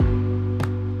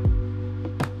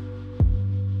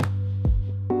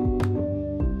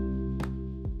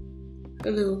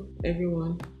Hello,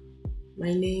 everyone.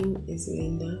 My name is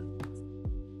Linda.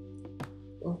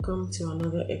 Welcome to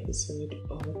another episode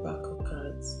of A Pack of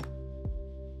Cards.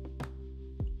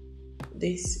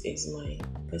 This is my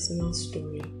personal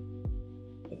story,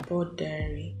 a pod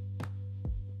diary,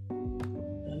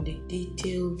 and a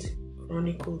detailed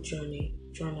chronicle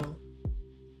journal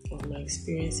of my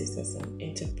experiences as an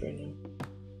entrepreneur,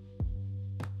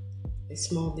 a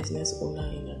small business owner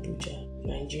in Abuja,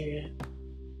 Nigeria,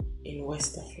 in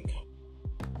West Africa.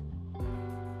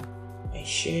 I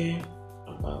share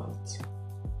about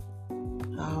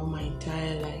how my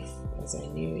entire life, as I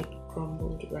knew it,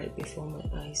 crumbled right before my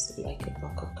eyes like a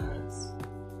pack of cards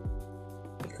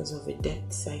because of a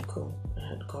debt cycle I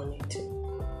had gone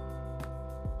into.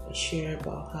 I share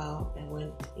about how I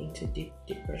went into deep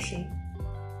depression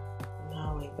and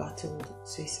how I battled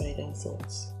suicidal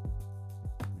thoughts.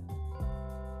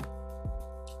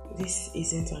 This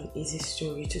isn't an easy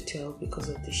story to tell because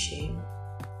of the shame,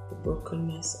 the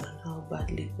brokenness, and how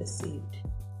badly perceived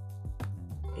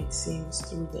it seems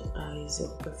through the eyes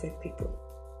of perfect people.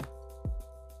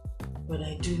 But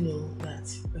I do know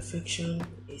that perfection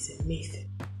is a myth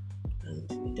and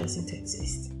it doesn't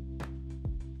exist.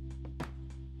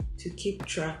 To keep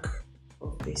track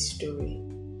of this story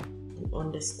and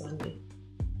understand it,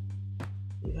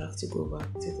 you have to go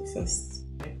back to the first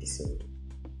episode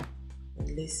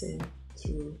and listen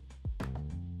through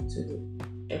to the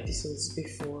episodes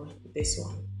before this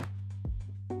one.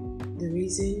 The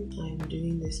reason I'm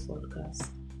doing this podcast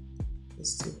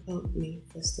is to help me,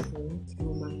 first of all,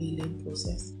 through my healing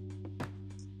process,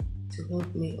 to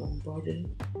help me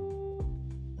unburden,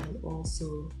 and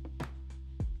also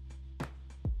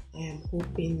I am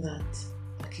hoping that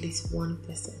at least one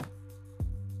person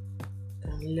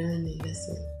can learn a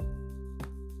lesson,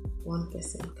 one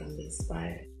person can be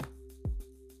inspired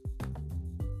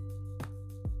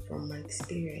from my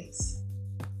experience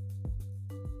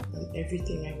and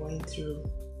everything I went through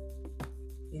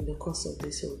in the course of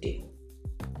this ordeal.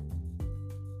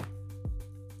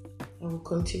 I will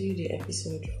continue the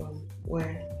episode from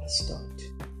where I stopped.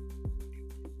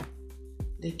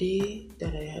 The day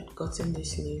that I had gotten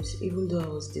this news, even though I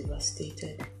was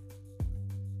devastated,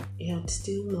 it had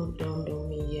still not dawned on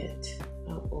me yet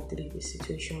how ugly the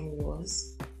situation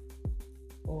was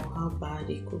or how bad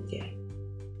it could get.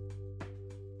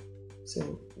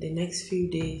 So the next few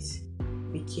days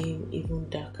became even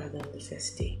darker than the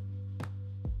first day.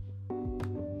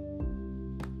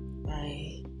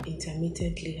 I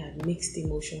intermittently had mixed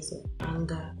emotions of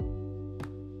anger,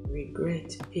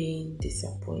 regret, pain,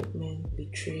 disappointment,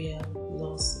 betrayal,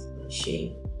 loss, and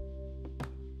shame.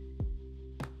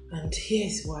 And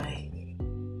here's why.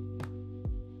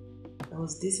 I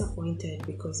was disappointed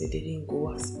because it didn't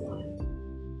go as planned.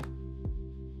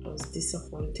 I was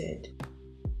disappointed.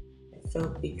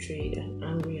 Felt betrayed and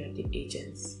angry at the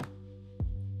agents.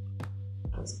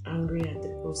 I was angry at the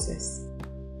process.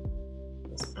 I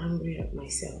was angry at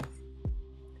myself.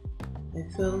 I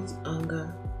felt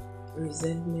anger,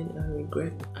 resentment, and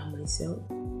regret at myself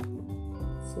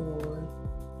for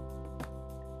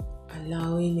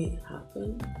allowing it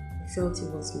happen. I felt it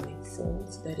was my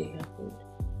fault that it happened.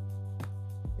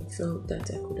 I felt that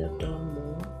I could have done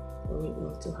more for it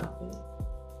not to happen.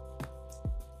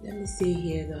 Let me say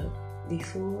here that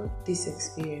before this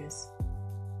experience,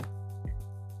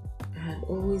 I had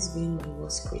always been my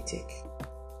worst critic.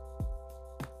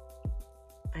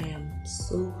 I am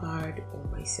so hard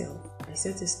on myself. I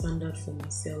set a standard for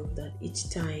myself that each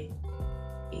time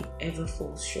it ever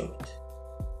falls short,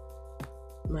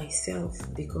 myself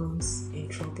becomes in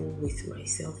trouble with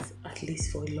myself, at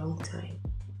least for a long time.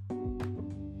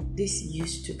 This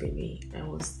used to be me. I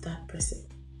was that person.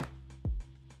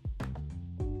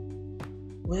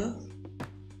 Well,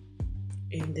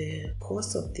 in the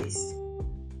course of this,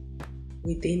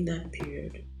 within that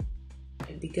period,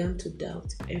 I began to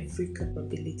doubt every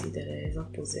capability that I ever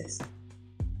possessed.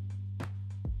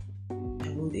 I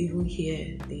would even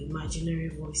hear the imaginary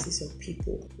voices of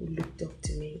people who looked up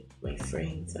to me, my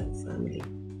friends and family,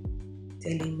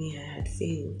 telling me I had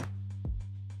failed,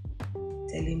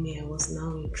 telling me I was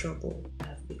now in trouble, I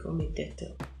have become a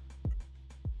debtor,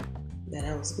 that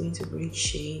I was going to bring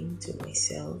shame to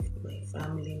myself, my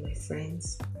family, my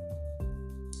friends,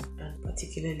 and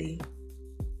particularly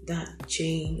that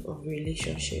chain of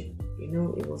relationship.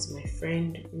 It was my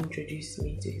friend who introduced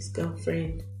me to his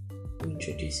girlfriend, who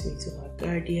introduced me to her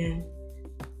guardian,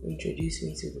 who introduced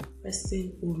me to the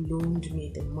person who loaned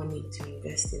me the money to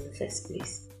invest in the first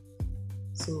place.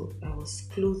 So I was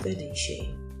clothed in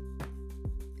shame.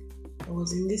 I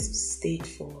was in this state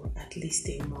for at least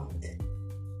a month.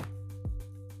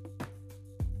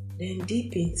 Then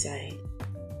deep inside,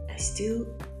 still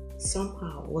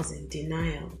somehow was in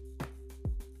denial.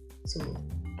 So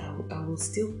I will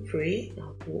still pray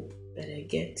and hope that I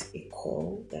get a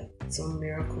call that some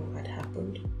miracle had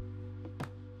happened.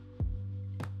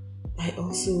 I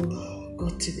also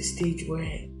got to the stage where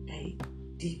I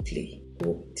deeply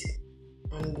hoped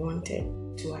and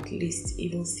wanted to at least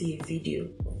even see a video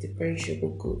of the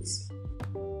perishable goods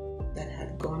that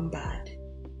had gone bad,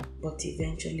 but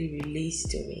eventually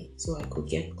released to me so I could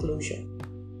get closure.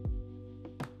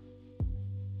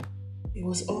 It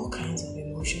was all kinds of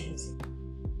emotions.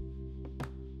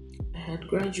 I had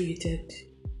graduated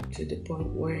to the point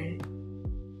where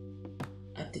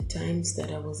at the times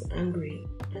that I was angry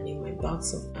and in my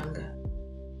bouts of anger,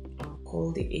 I would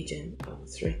call the agent and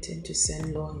threaten to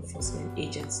send law enforcement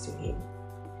agents to him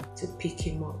to pick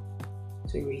him up,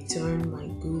 to return my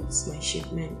goods, my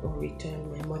shipment, or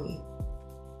return my money.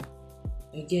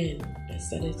 Again, I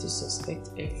started to suspect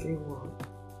everyone.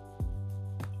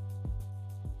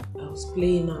 I was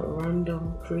playing out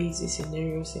random, crazy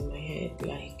scenarios in my head,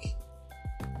 like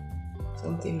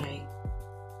something like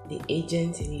the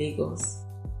agent in Lagos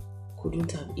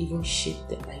couldn't have even shipped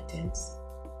the items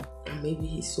and maybe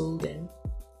he sold them,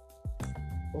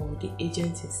 or the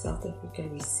agent in South Africa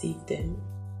received them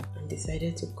and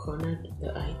decided to corner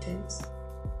the items,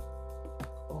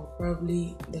 or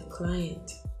probably the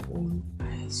client whom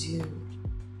I assumed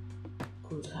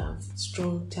could have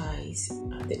strong ties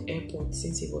at the airport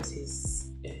since it was his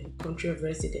country of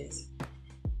residence.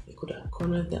 He could have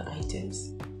cornered the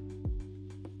items.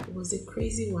 It was a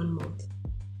crazy 1 month.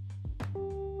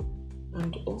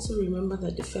 And also remember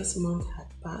that the first month had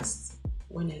passed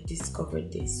when I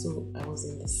discovered this, so I was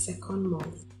in the second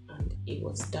month and it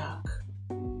was dark.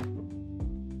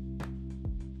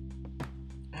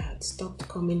 I had stopped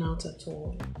coming out at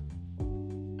all.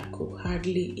 I could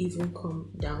hardly even come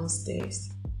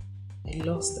downstairs. I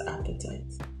lost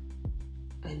appetite.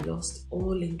 I lost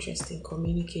all interest in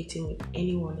communicating with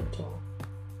anyone at all.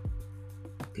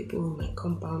 People in my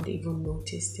compound even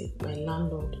noticed it. My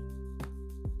landlord,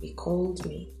 he called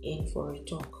me in for a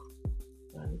talk,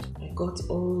 and I got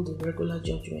all the regular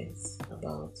judgments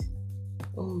about,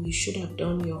 oh, you should have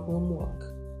done your homework.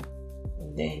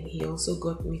 And then he also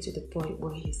got me to the point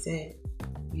where he said,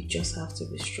 you just have to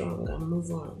be strong and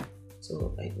move on.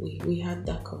 So we had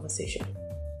that conversation.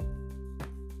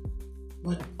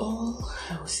 But all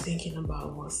I was thinking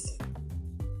about was,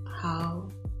 how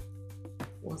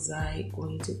was I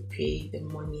going to pay the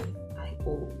money I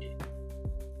owed?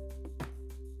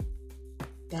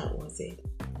 That was it.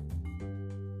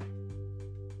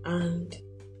 And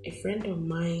a friend of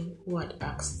mine who had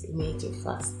asked me to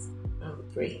fast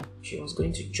and pray, she was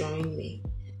going to join me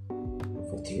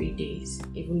for 3 days,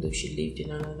 even though she lived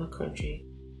in another country.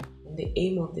 And the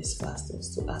aim of this fast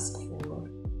was to ask for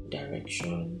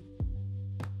direction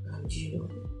and,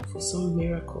 for some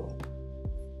miracle.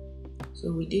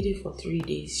 So we did it for 3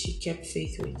 days. She kept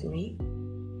faith with me.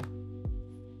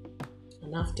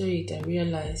 And after it, I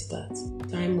realized that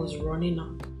time was running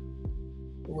up.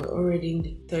 We were already in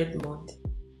the 3rd month.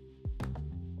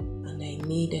 And I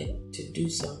needed to do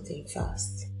something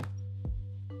fast.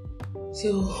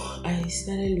 So I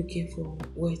started looking for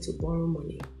where to borrow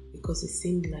money, because it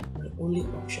seemed like my only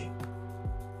option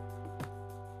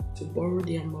to borrow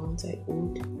the amount I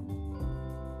owed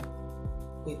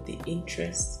with the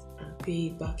interest and pay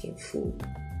it back in full.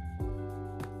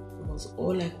 It was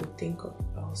all I could think of.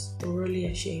 I was thoroughly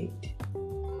ashamed.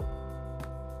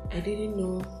 I didn't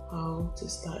know how to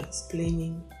start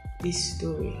explaining this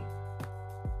story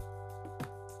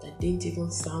that didn't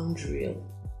even sound real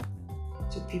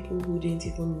to people who didn't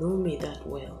even know me that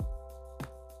well.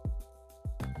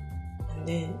 And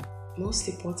then, most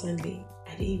importantly,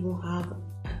 I didn't even have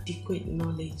adequate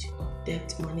knowledge of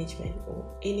debt management or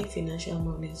any financial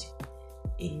knowledge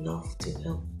enough to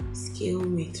help scale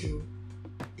me through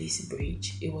this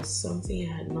bridge. It was something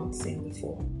I had not seen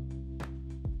before.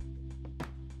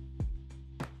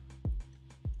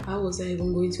 How was I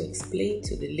even going to explain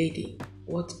to the lady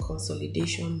what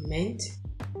consolidation meant?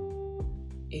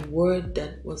 A word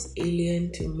that was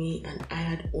alien to me and I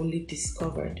had only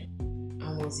discovered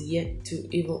and was yet to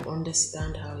even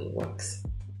understand how it works.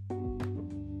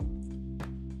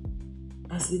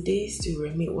 As the days to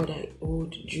remit what I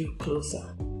owed drew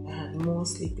closer, I had more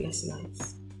sleepless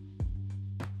nights,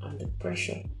 and the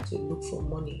pressure to look for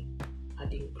money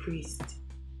had increased.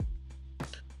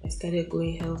 I started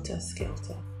going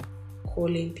helter-skelter,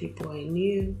 calling people I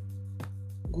knew,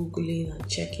 Googling and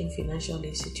checking financial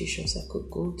institutions I could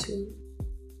go to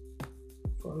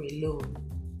for a loan.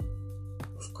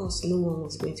 Of course, no one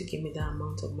was going to give me that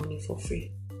amount of money for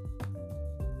free.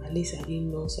 At least I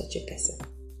didn't know such a person.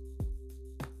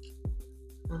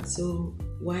 And so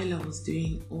while I was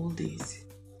doing all this,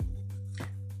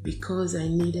 because I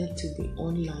needed to be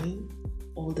online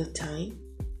all the time,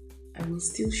 I will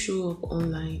still show up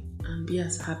online and be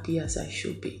as happy as I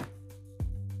should be.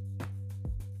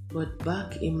 But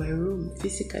back in my room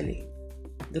physically,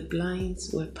 the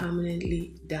blinds were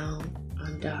permanently down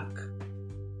and dark.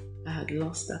 I had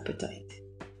lost appetite.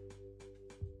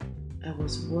 I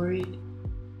was worried,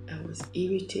 I was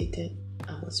irritated,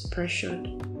 I was pressured.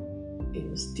 It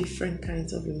was different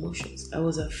kinds of emotions. I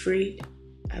was afraid,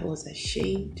 I was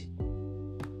ashamed,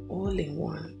 all in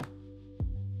one.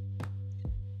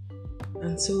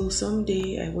 And so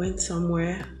someday I went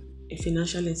somewhere, a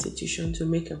financial institution, to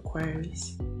make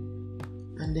inquiries.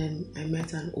 And then I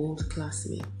met an old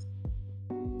classmate.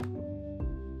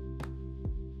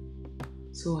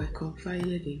 So I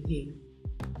confided in him.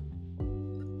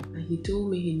 And he told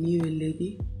me he knew a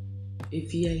lady, a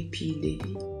VIP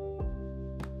lady.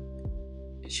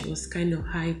 She was kind of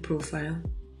high profile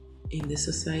in the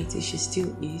society. She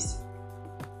still is.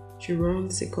 She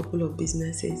runs a couple of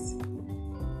businesses.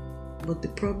 But the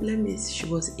problem is she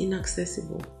was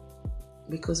inaccessible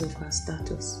because of her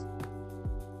status.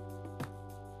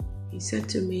 He said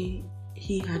to me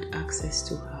he had access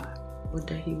to her, but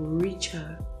that he will reach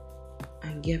her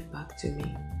and get back to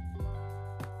me.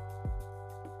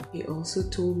 He also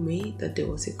told me that there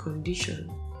was a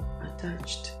condition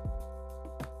attached.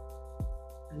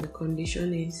 And the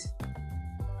condition is,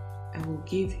 I will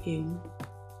give him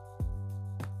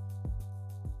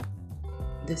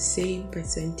the same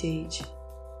percentage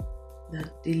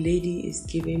that the lady is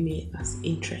giving me as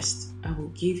interest. I will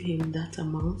give him that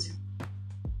amount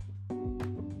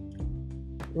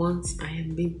once I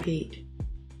am being paid.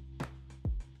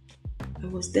 I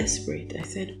was desperate. I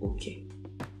said, okay.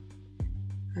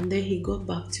 And then he got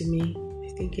back to me, I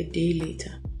think a day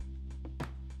later,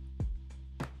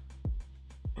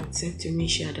 and said to me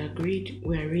she had agreed.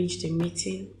 We arranged a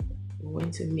meeting. We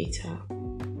went to meet her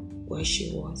where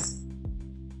she was.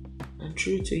 And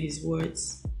true to his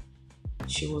words,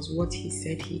 she was what he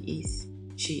said he is.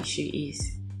 She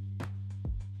is.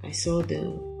 I saw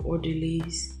the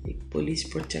orderlies, the police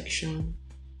protection,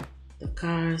 the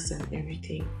cars and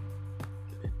everything.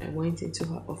 I went into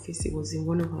her office. It was in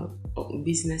one of her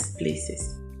business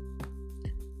places.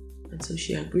 And so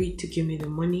she agreed to give me the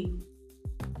money,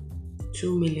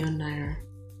 2 million naira,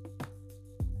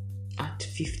 at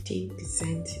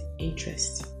 15%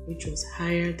 interest, which was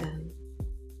higher than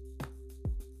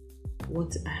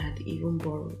what I had even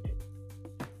borrowed.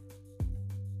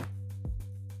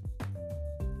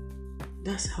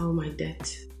 That's how my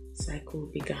debt cycle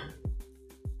began.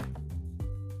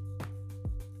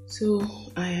 So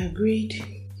I agreed.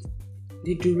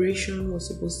 The duration was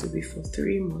supposed to be for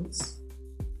 3 months.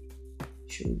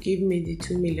 She would give me the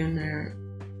 2 million naira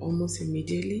almost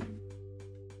immediately,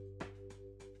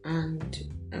 and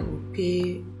I would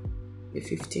pay the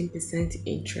 15%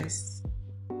 interest,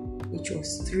 which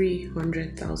was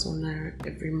 300,000 naira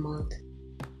every month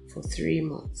for 3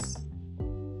 months.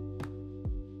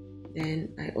 Then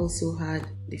I also had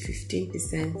the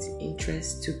 15%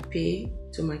 interest to pay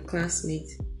to my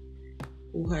classmate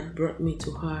who had brought me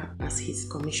to her as his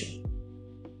commission.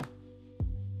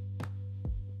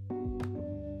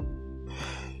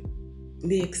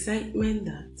 The excitement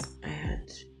that I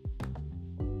had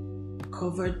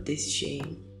covered this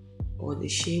shame, or the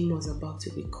shame was about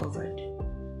to be covered,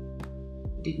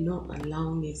 did not allow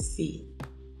me to see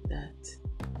that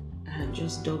I had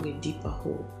just dug a deeper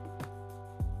hole.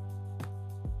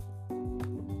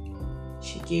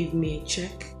 She gave me a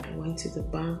check. I went to the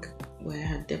bank where I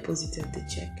had deposited the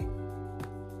check.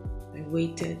 I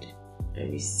waited. I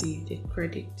received a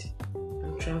credit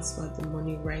and transferred the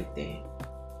money right there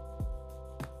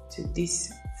to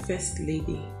this first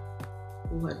lady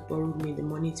who had borrowed me the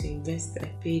money to invest. I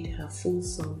paid her full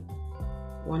sum,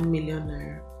 1 million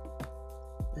naira,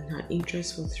 and her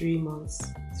interest for 3 months,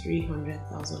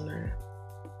 300,000 naira.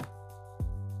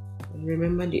 And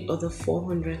remember the other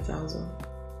 400,000.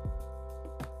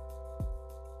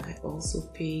 I also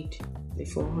paid the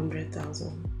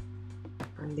 400,000,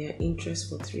 and their interest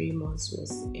for 3 months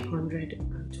was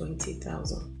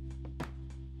 120,000.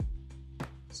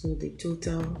 So the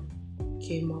total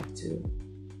came up to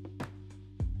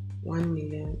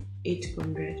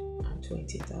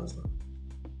 1,820,000.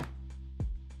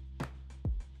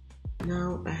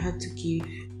 Now I had to give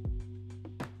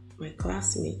my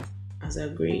classmate, as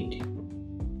agreed,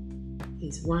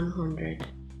 his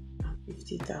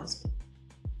 150,000.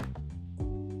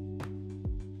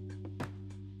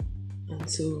 And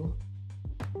so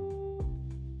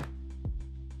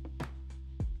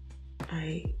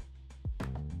I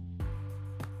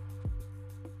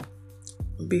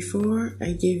Before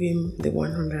I gave him the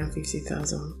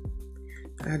 150,000,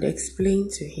 I had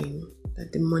explained to him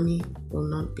that the money will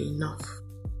not be enough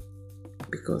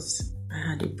because I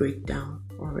had a breakdown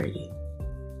already.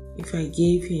 If I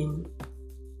gave him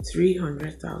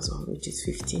 300,000, which is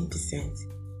 15%,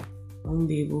 I won't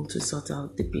be able to sort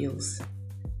out the bills.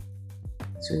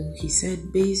 So he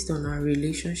said, based on our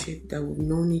relationship that we've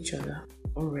known each other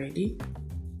already,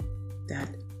 that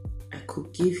I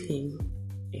could give him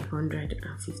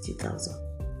 150,000.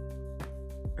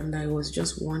 And that was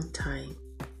just one time,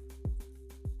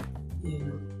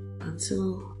 And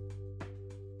so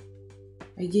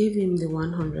I gave him the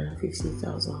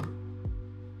 150,000,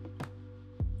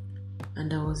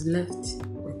 and I was left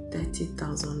with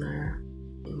 30,000 naira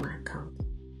in my account.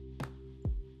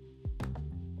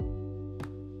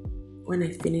 When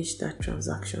I finished that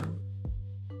transaction,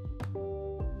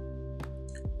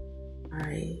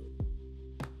 I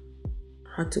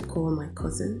had to call my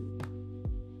cousin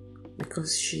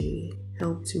because she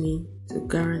helped me to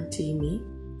guarantee me,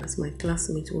 as my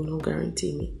classmate will not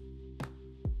guarantee me.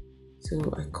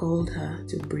 So I called her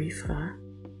to brief her.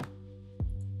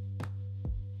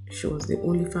 She was the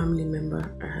only family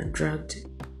member I had dragged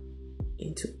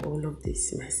into all of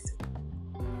this mess.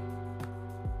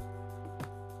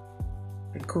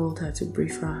 I called her to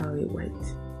brief her how it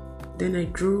went. Then I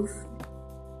drove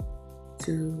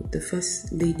to the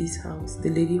first lady's house, the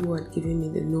lady who had given me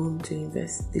the loan to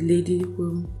invest, the lady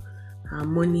whom her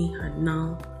money had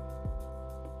now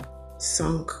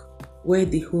sunk where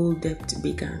the whole debt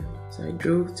began. So I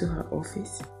drove to her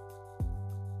office.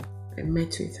 I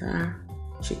met with her.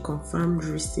 She confirmed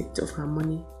receipt of her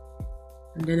money.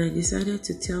 And then I decided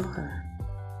to tell her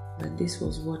that this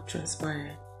was what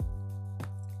transpired.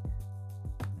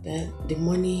 That the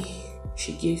money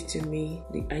she gave to me,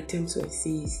 the items were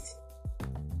seized.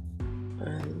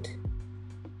 And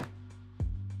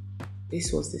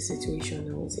this was the situation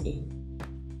I was in.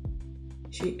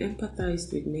 She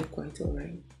empathized with me quite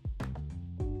alright.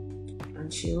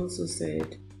 And she also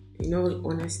said, in all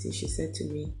honesty, she said to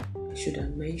me, I should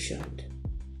have mentioned.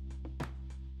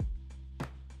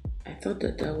 I thought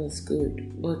that was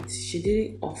good, but she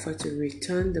didn't offer to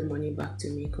return the money back to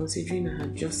me, considering I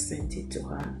had just sent it to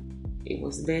her. It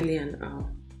was barely an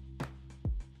hour.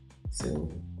 So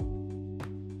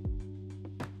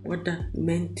what that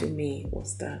meant to me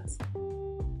was that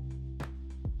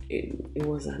it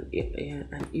was an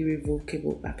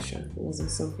irrevocable action. It wasn't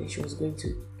something she was going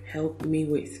to help me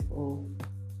with or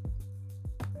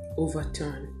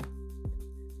overturn.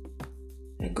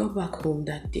 I got back home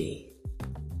that day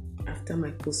after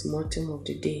my postmortem of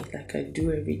the day, like I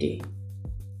do every day.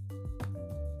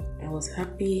 I was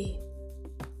happy.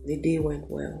 The day went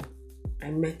well.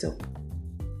 I met up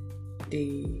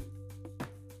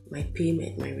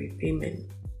my repayment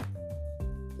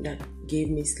that gave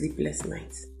me sleepless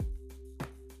nights.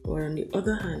 But on the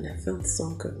other hand, I felt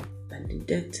sunken that the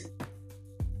debt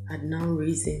had now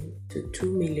risen to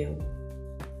 2 million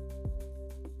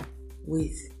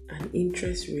with an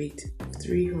interest rate of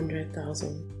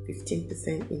 300,000,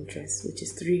 15% interest, which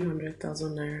is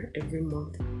 300,000 naira every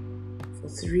month for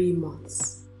 3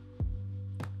 months,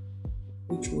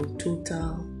 which will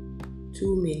total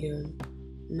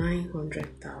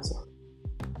 2,900,000.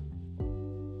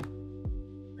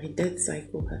 My debt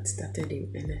cycle had started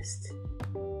in earnest.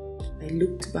 I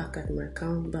looked back at my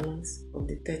account balance of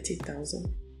the 30,000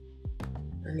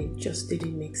 and it just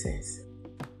didn't make sense.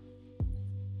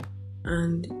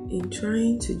 And in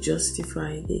trying to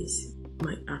justify this,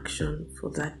 my action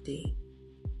for that day,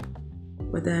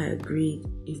 whether I agreed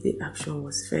if the action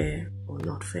was fair or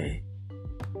not fair,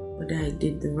 whether I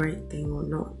did the right thing or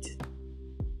not,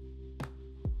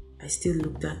 I still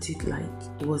looked at it like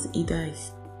it was either I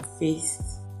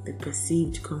faced the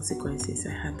perceived consequences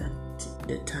I had at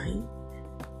the time,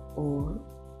 or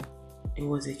it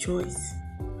was a choice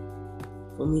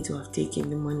for me to have taken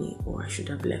the money, or I should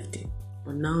have left it.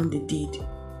 But now the deed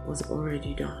was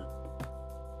already done.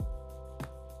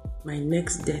 My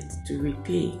next debt to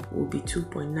repay will be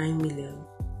 2.9 million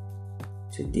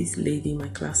to this lady my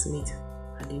classmate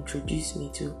had introduced me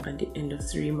to at the end of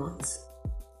 3 months.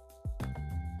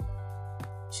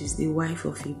 She's the wife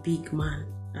of a big man,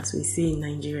 as we say in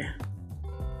Nigeria.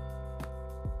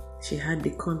 She had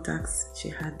the contacts, she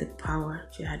had the power,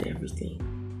 she had everything.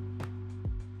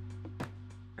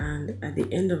 And at the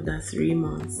end of that 3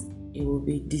 months, it will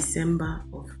be December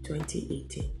of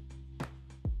 2018.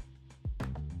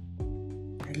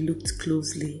 I looked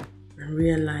closely and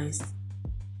realized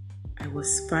I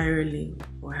was spiraling,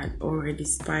 or had already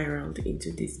spiraled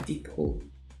into this deep hole.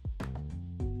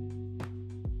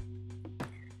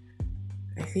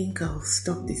 I think I'll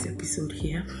stop this episode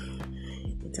here.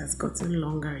 It has gotten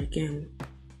longer again.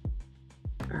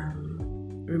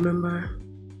 Remember,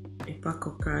 a pack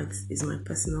of cards is my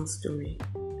personal story.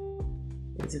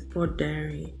 It's a pod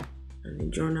diary and a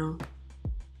journal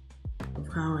of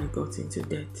how I got into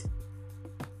debt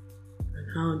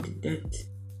and how the debt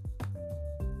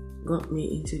got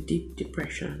me into deep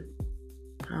depression,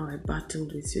 how I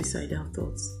battled with suicidal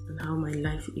thoughts, and how my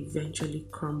life eventually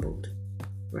crumbled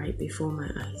right before my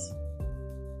eyes.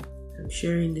 I'm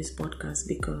sharing this podcast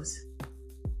because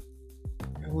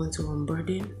I want to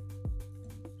unburden,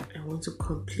 I want to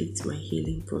complete my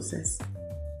healing process,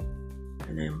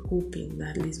 and I'm hoping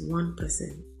that at least one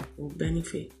person will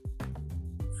benefit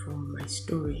from my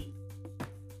story.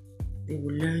 They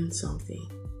will learn something,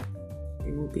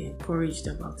 they will be encouraged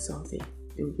about something,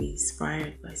 they will be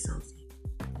inspired by something.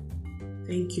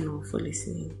 Thank you all for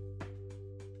listening.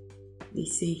 Be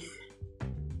safe.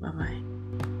 Bye-bye.